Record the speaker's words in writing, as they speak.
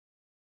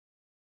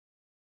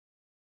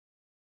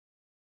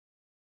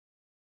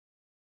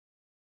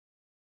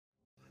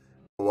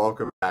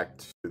Welcome back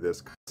to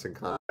this Constant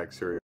Contact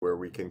series where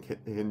we can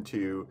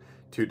continue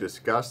to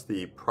discuss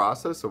the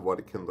process of what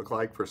it can look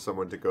like for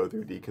someone to go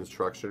through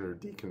deconstruction or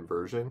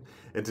deconversion.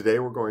 And today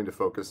we're going to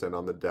focus in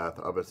on the death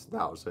of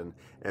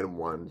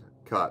 1,001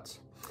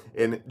 cuts.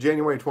 In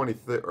January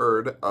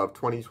 23rd of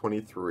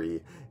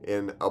 2023,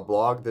 in a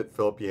blog that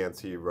Philip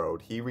Yancey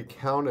wrote, he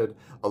recounted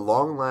a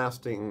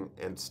long-lasting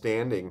and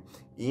standing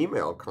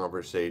email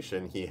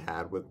conversation he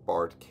had with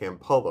Bart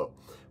Campolo.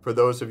 For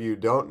those of you who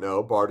don't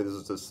know, Bart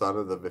is the son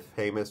of the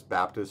famous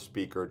Baptist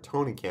speaker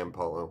Tony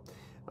Campolo.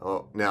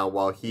 Now,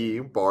 while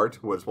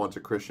Bart, was once a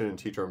Christian and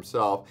teacher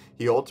himself,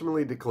 he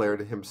ultimately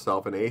declared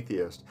himself an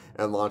atheist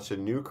and launched a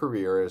new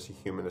career as a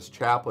humanist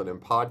chaplain and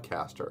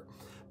podcaster.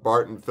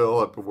 Bart and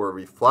Philip were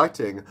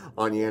reflecting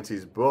on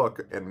Yancey's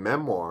book and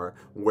memoir,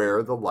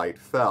 Where the Light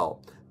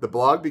Fell. The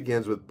blog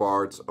begins with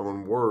Bart's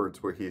own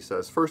words, where he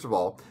says, "First of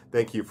all,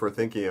 thank you for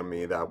thinking of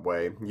me that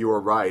way. You are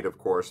right, of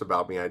course,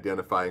 about me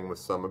identifying with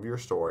some of your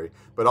story,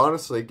 but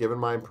honestly, given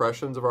my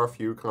impressions of our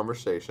few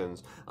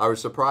conversations, I was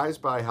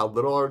surprised by how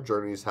little our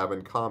journeys have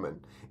in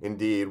common.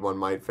 Indeed, one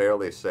might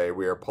fairly say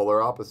we are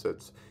polar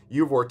opposites.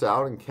 You've worked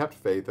out and kept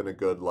faith in a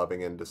good,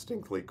 loving, and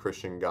distinctly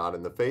Christian God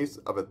in the face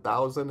of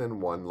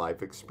 1,001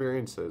 life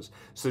experiences,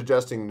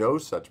 suggesting no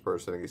such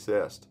person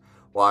exists.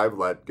 Well, I've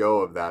let go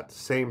of that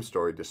same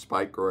story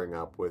despite growing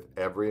up with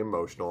every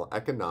emotional,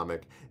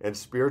 economic, and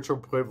spiritual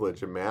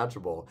privilege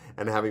imaginable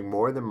and having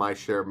more than my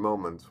share of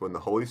moments when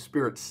the Holy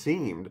Spirit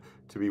seemed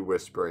to be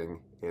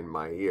whispering in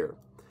my ear."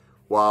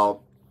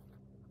 While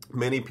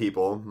many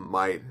people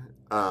might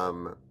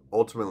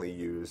ultimately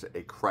use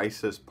a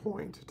crisis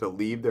point to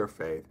leave their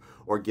faith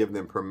or give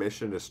them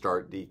permission to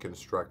start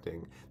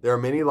deconstructing, there are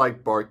many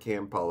like Bart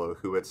Campolo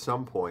who at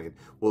some point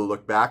will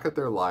look back at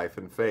their life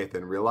and faith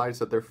and realize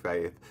that their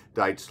faith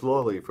died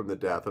slowly from the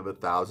death of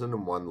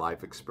 1,001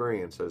 life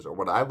experiences, or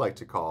what I like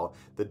to call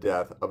the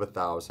death of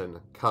 1,000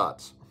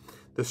 cuts.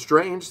 The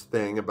strange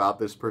thing about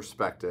this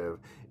perspective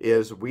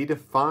is we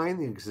define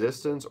the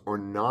existence or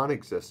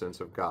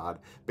non-existence of God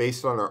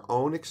based on our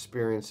own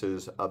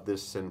experiences of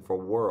this sinful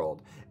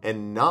world,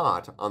 and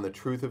not on the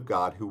truth of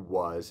God who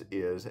was,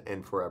 is,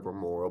 and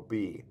forevermore will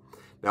be.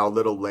 Now, a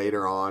little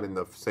later on in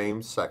the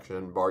same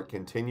section, Bart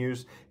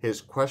continues his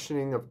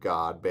questioning of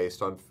God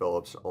based on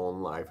Philip's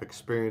own life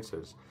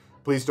experiences.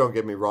 "Please don't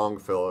get me wrong,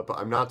 Philip.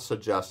 I'm not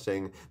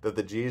suggesting that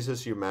the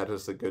Jesus you met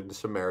as the Good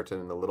Samaritan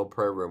in the little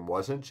prayer room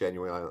wasn't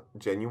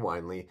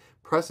genuinely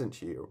present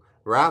to you.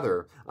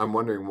 Rather, I'm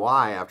wondering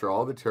why, after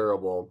all the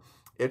terrible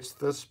it's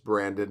this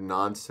branded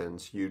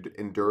nonsense you'd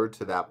endured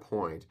to that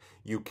point,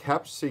 you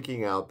kept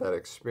seeking out that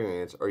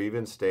experience or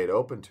even stayed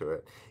open to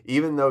it,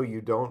 even though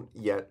you'd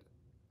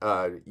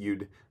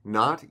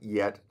not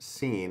yet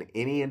seen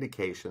any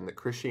indication that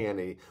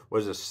Christianity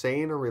was a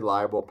sane or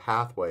reliable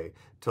pathway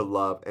to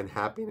love and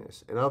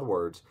happiness. In other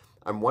words,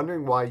 I'm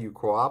wondering why you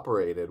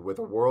cooperated with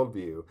a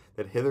worldview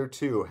that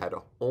hitherto had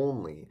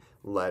only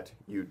let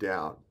you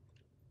down."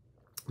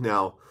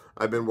 Now,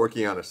 I've been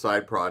working on a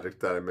side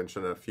project that I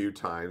mentioned a few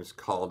times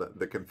called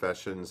The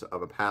Confessions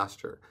of a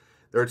Pastor.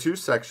 There are two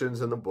sections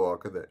in the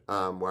book that,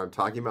 where I'm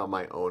talking about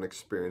my own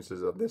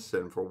experiences of this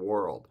sinful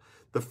world.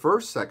 The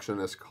first section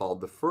is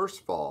called The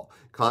First Fall,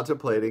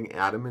 contemplating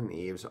Adam and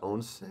Eve's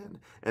own sin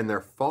and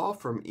their fall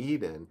from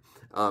Eden,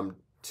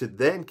 to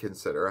then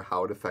consider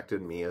how it affected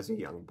me as a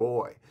young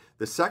boy.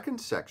 The second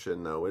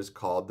section, though, is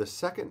called The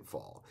Second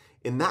Fall.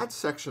 In that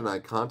section, I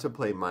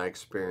contemplate my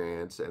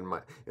experience in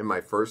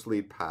my first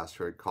lead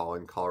pastorate call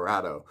in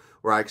Colorado,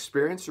 where I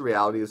experienced the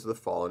realities of the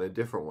fall in a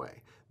different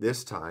way,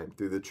 this time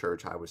through the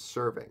church I was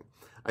serving.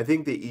 I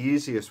think the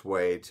easiest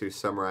way to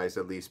summarize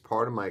at least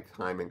part of my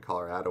time in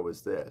Colorado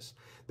was this.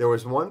 There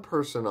was one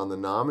person on the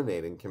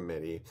nominating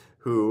committee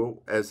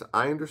who, as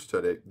I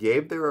understood it,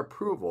 gave their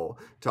approval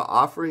to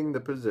offering the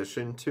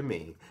position to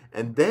me,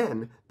 and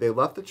then they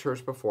left the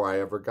church before I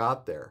ever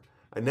got there.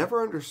 I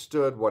never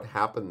understood what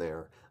happened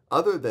there,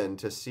 other than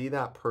to see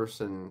that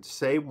person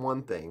say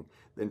one thing,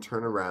 then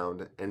turn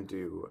around and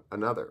do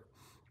another.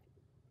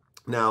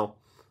 Now,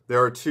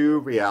 there are two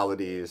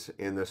realities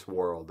in this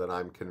world that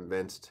I'm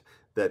convinced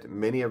that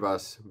many of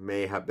us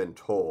may have been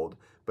told,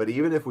 but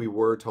even if we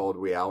were told,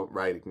 we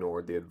outright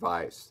ignored the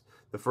advice.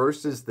 The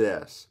first is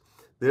this: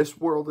 this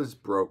world is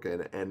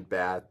broken and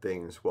bad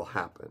things will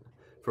happen.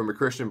 From a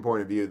Christian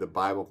point of view, the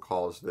Bible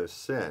calls this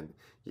sin.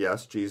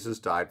 Yes, Jesus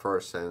died for our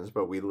sins,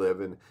 but we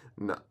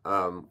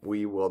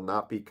will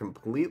not be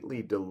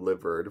completely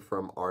delivered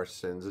from our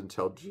sins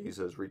until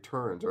Jesus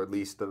returns, or at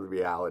least the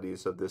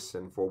realities of this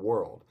sinful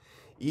world.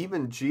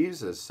 Even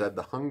Jesus said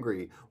the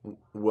hungry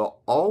will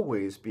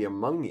always be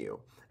among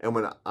you. And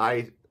when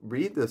I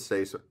read this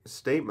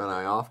statement,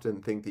 I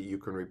often think that you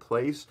can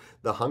replace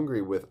the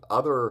hungry with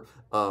other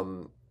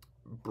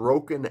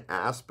broken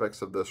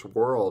aspects of this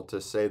world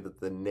to say that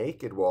the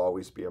naked will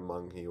always be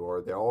among you,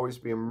 or there'll always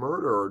be a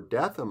murder or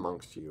death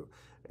amongst you,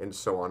 and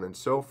so on and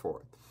so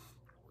forth.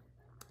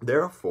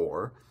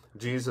 Therefore,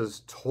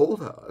 Jesus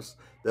told us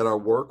that our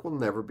work will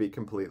never be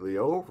completely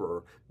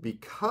over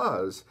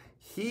because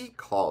he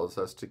calls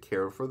us to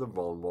care for the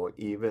vulnerable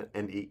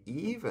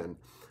even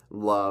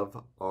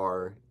love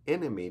our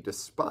enemy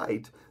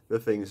despite the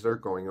things that are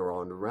going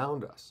on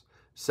around us.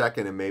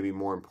 Second, and maybe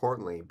more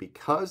importantly,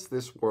 because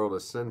this world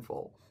is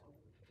sinful,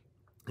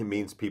 it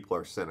means people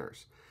are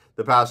sinners.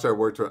 The pastor I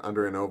worked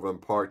under in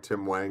Overland Park,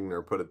 Tim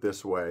Wagner, put it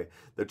this way: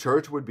 the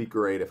church would be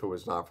great if it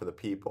was not for the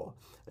people.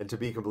 And to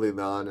be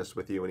completely honest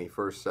with you, when he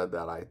first said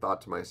that, I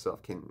thought to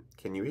myself,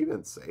 can you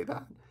even say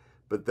that?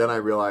 But then I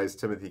realized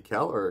Timothy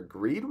Keller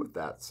agreed with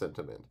that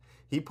sentiment.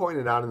 He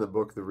pointed out in the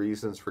book The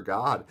Reasons for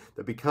God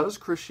that because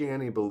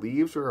Christianity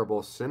believes we are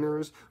both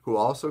sinners who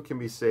also can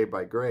be saved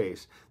by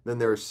grace, then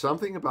there is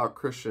something about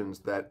Christians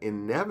that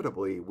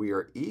inevitably we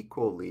are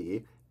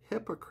equally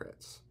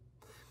hypocrites.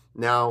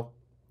 Now,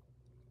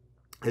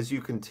 as you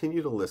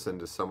continue to listen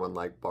to someone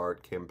like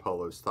Bart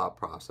Campolo's thought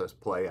process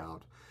play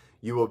out,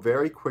 you will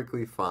very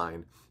quickly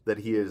find that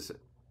he has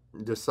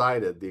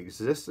decided the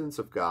existence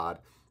of God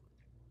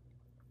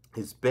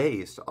is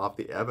based off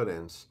the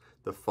evidence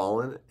the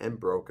fallen and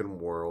broken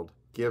world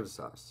gives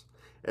us.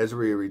 As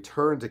we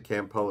return to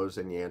Campolo's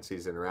and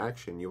Yancey's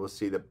interaction, you will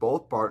see that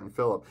both Bart and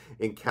Philip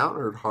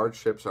encountered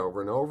hardships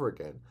over and over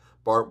again.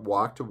 Bart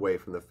walked away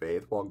from the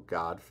faith while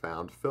God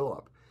found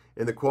Philip.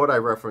 In the quote I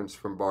referenced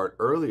from Bart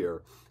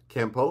earlier,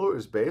 Campolo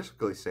is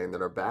basically saying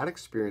that our bad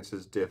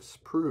experiences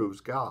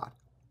disproves God.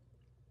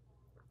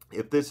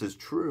 If this is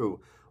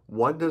true,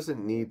 one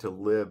doesn't need to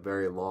live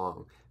very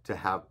long to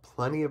have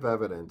plenty of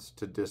evidence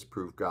to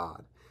disprove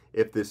God.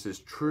 If this is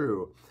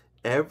true,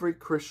 every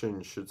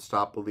Christian should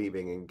stop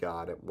believing in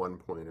God at one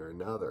point or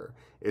another.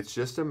 It's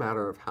just a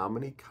matter of how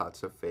many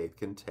cuts of faith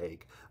can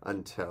take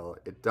until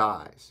it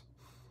dies.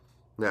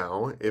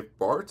 Now, if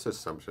Bart's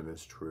assumption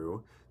is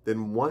true,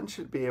 then one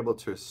should be able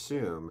to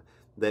assume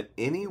that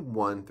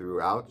anyone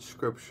throughout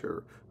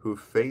Scripture who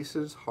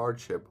faces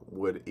hardship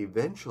would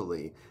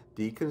eventually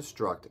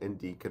deconstruct and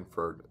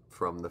deconvert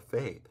from the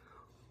faith.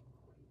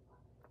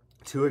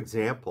 Two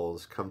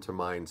examples come to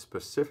mind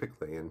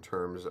specifically in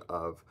terms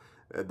of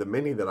the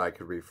many that I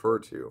could refer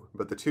to,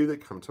 but the two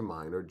that come to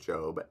mind are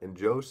Job and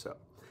Joseph.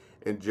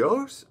 In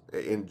Job's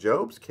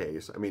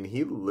case, I mean,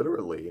 he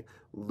literally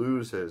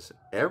loses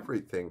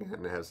everything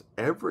and has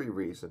every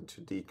reason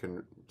to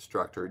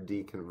deconstruct or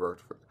deconvert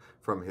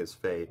from his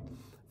faith.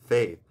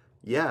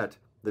 Yet,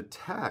 the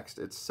text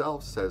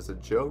itself says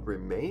that Job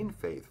remained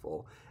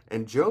faithful,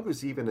 and Job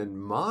is even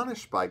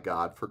admonished by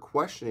God for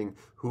questioning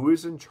who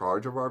is in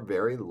charge of our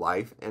very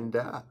life and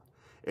death.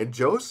 In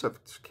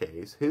Joseph's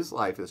case, his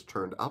life is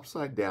turned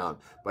upside down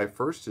by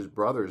first his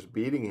brothers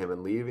beating him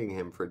and leaving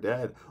him for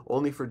dead,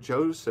 only for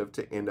Joseph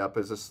to end up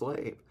as a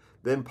slave.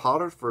 Then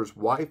Potiphar's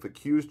wife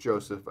accused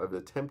Joseph of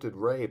attempted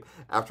rape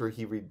after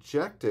he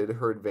rejected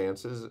her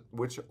advances,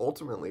 which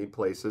ultimately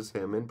places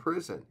him in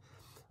prison.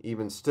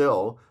 Even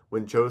still,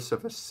 when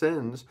Joseph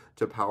ascends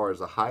to power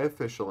as a high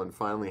official and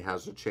finally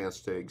has a chance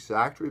to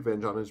exact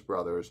revenge on his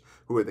brothers,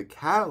 who are the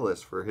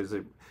catalyst for his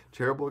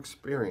terrible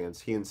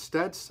experience, he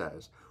instead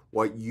says,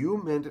 "What you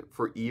meant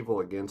for evil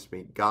against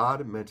me,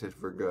 God meant it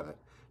for good,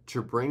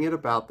 to bring it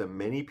about that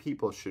many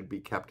people should be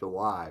kept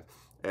alive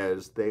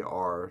as they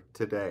are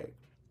today."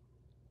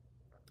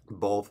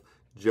 Both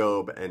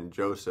Job and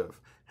Joseph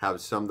have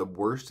some of the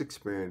worst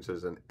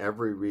experiences and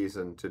every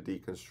reason to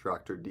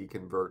deconstruct or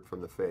deconvert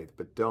from the faith,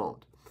 but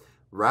don't.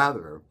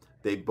 Rather,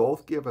 they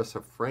both give us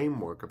a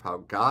framework of how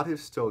God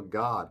is still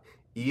God,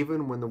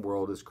 even when the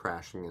world is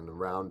crashing in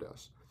around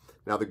us.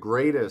 Now, the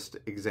greatest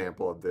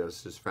example of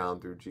this is found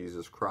through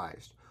Jesus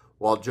Christ.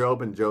 While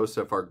Job and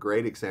Joseph are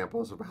great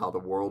examples of how the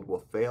world will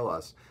fail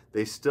us,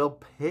 they still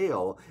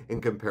pale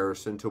in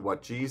comparison to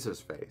what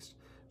Jesus faced.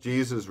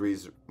 Jesus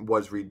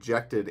was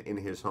rejected in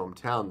his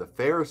hometown. The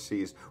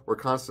Pharisees were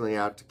constantly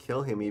out to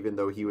kill him, even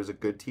though he was a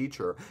good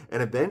teacher.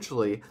 And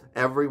eventually,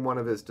 every one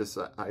of his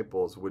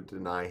disciples would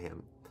deny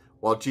him.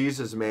 While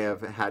Jesus may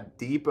have had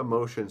deep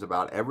emotions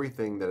about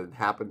everything that had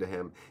happened to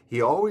him,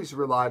 he always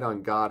relied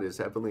on God, his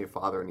heavenly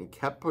Father, and he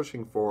kept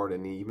pushing forward,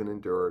 and he even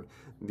endured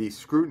the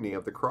scrutiny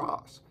of the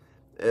cross.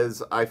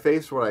 As I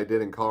faced what I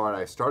did in Colorado,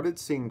 I started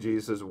seeing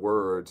Jesus'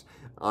 words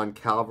on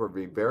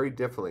Calvary very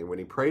differently when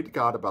he prayed to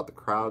God about the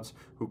crowds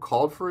who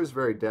called for his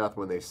very death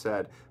when they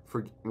said,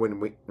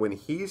 when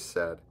he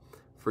said,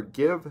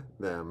 "Forgive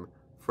them,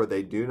 for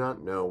they do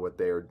not know what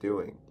they are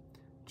doing."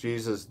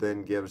 Jesus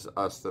then gives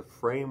us the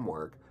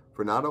framework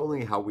for not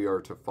only how we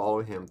are to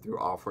follow him through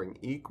offering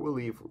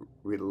equally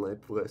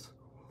relentless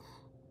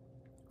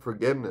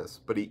forgiveness,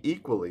 but he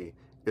equally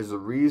is the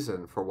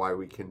reason for why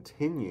we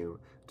continue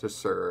to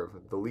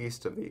serve the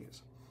least of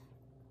these.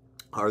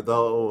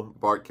 Although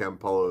Bart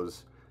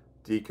Campolo's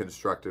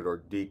deconstructed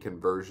or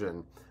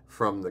deconversion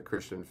from the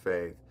Christian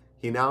faith,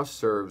 he now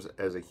serves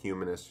as a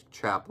humanist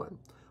chaplain.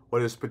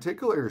 What is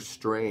particularly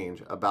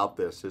strange about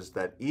this is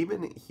that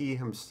even he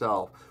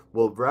himself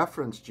will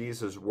reference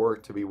Jesus'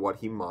 work to be what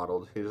he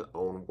modeled his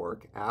own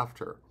work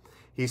after.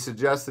 He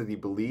suggests that he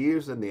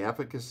believes in the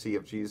efficacy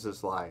of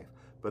Jesus' life,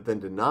 but then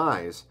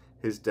denies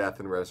his death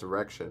and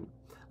resurrection.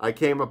 I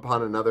came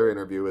upon another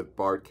interview with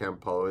Bart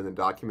Campo in the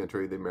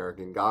documentary The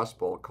American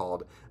Gospel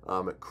called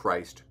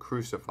Christ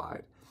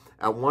Crucified.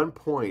 At one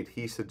point,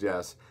 he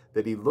suggests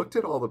that he looked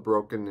at all the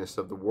brokenness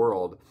of the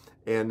world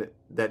and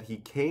that he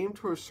came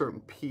to a certain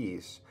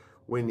peace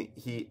when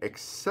he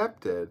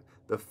accepted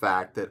the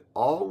fact that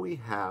all we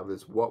have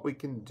is what we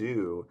can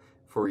do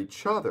for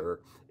each other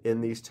in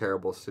these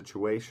terrible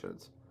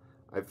situations.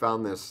 I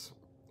found this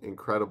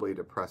incredibly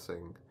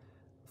depressing.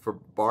 For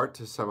Bart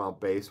to somehow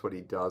base what he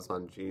does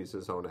on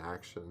Jesus' own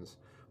actions,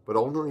 but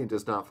ultimately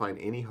does not find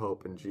any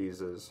hope in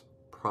Jesus'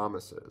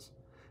 promises.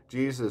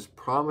 Jesus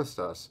promised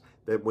us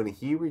that when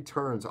he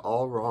returns,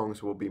 all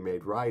wrongs will be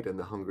made right and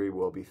the hungry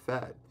will be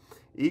fed.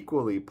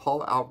 Equally,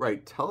 Paul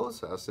outright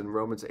tells us in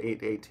Romans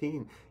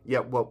 8:18,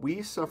 yet what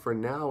we suffer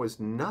now is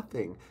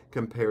nothing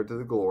compared to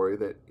the glory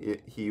that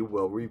he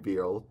will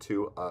reveal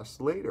to us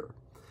later.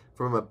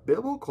 From a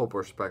biblical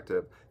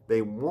perspective,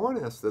 they warn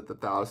us that the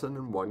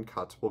 1,001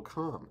 cuts will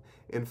come.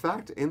 In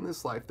fact, in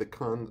this life, the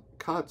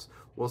cuts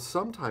will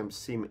sometimes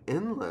seem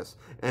endless,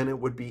 and it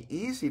would be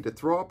easy to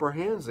throw up our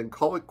hands and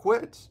call it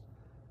quits.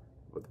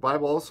 But the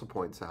Bible also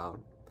points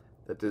out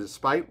that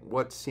despite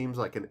what seems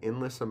like an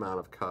endless amount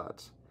of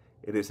cuts,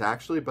 it is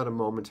actually but a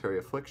momentary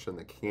affliction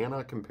that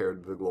cannot compare to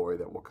the glory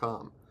that will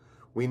come.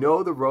 We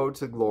know the road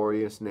to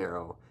glory is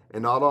narrow,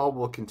 and not all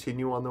will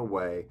continue on the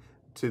way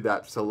to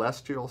that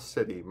celestial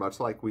city, much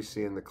like we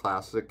see in the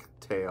classic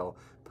tale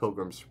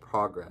Pilgrim's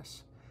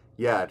Progress.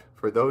 Yet,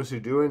 for those who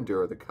do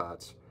endure the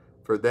cuts,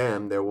 for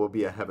them there will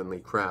be a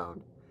heavenly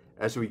crown.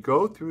 As we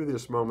go through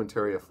this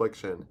momentary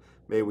affliction,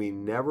 may we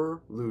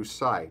never lose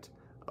sight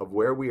of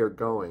where we are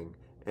going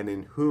and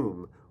in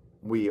whom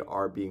we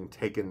are being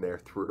taken there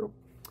through.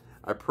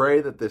 I pray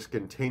that this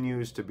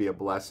continues to be a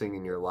blessing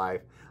in your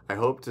life. I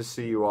hope to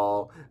see you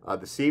all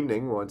this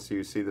evening, once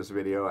you see this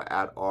video,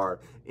 at our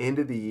end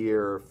of the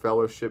year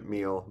fellowship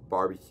meal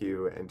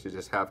barbecue, and to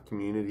just have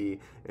community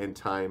and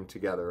time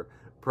together.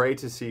 Pray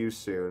to see you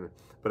soon.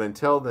 But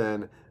until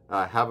then,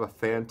 have a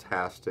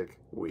fantastic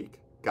week.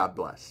 God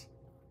bless.